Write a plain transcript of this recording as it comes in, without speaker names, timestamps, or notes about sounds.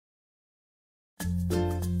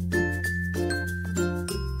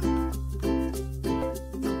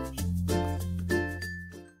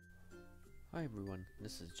everyone,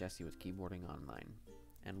 this is Jesse with Keyboarding Online,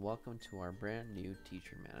 and welcome to our brand new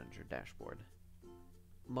Teacher Manager dashboard.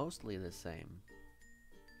 Mostly the same,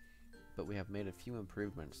 but we have made a few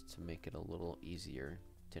improvements to make it a little easier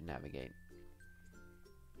to navigate.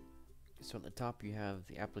 So at the top you have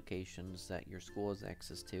the applications that your school has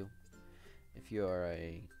access to. If you are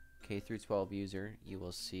a K through 12 user, you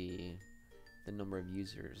will see the number of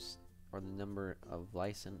users or the number of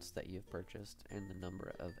license that you've purchased and the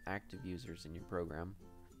number of active users in your program.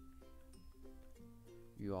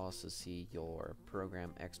 You also see your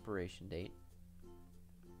program expiration date.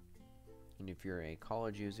 And if you're a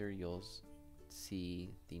college user, you'll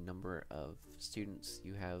see the number of students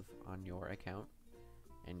you have on your account,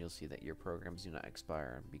 and you'll see that your programs do not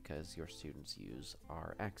expire because your students use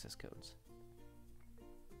our access codes.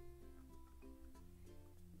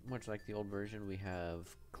 Much like the old version, we have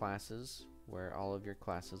classes where all of your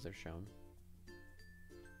classes are shown.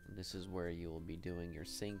 This is where you will be doing your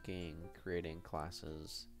syncing, creating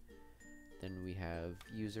classes. Then we have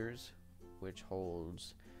users, which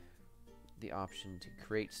holds the option to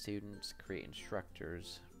create students, create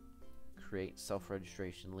instructors, create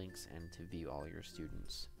self-registration links, and to view all your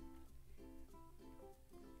students.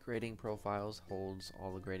 Grading profiles holds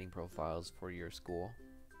all the grading profiles for your school.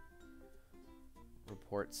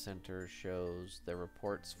 Report Center shows the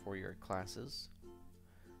reports for your classes,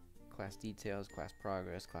 class details, class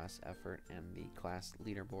progress, class effort, and the class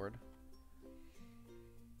leaderboard.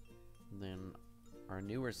 And then our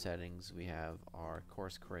newer settings, we have our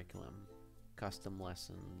course curriculum, custom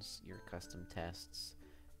lessons, your custom tests,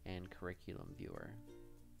 and curriculum viewer.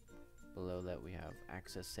 Below that we have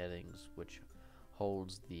access settings, which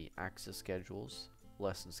holds the access schedules,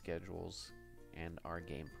 lesson schedules, and our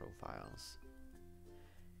game profiles.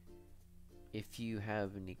 If you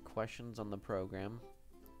have any questions on the program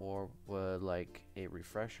or would like a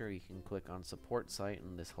refresher, you can click on support site,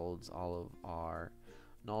 and this holds all of our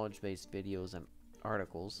knowledge-based videos and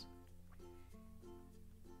articles.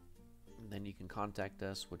 And then you can contact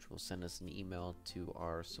us, which will send us an email to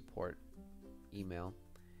our support email.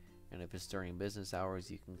 And if it's during business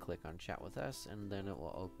hours, you can click on chat with us, and then it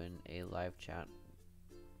will open a live chat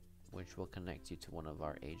which will connect you to one of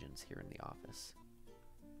our agents here in the office.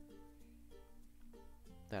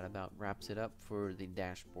 That about wraps it up for the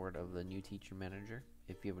dashboard of the new Teacher Manager.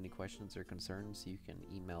 If you have any questions or concerns, you can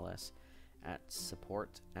email us at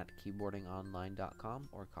support@keyboardingonline.com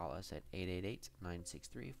or call us at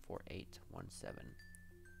 888-963-4817.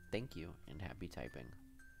 Thank you and happy typing.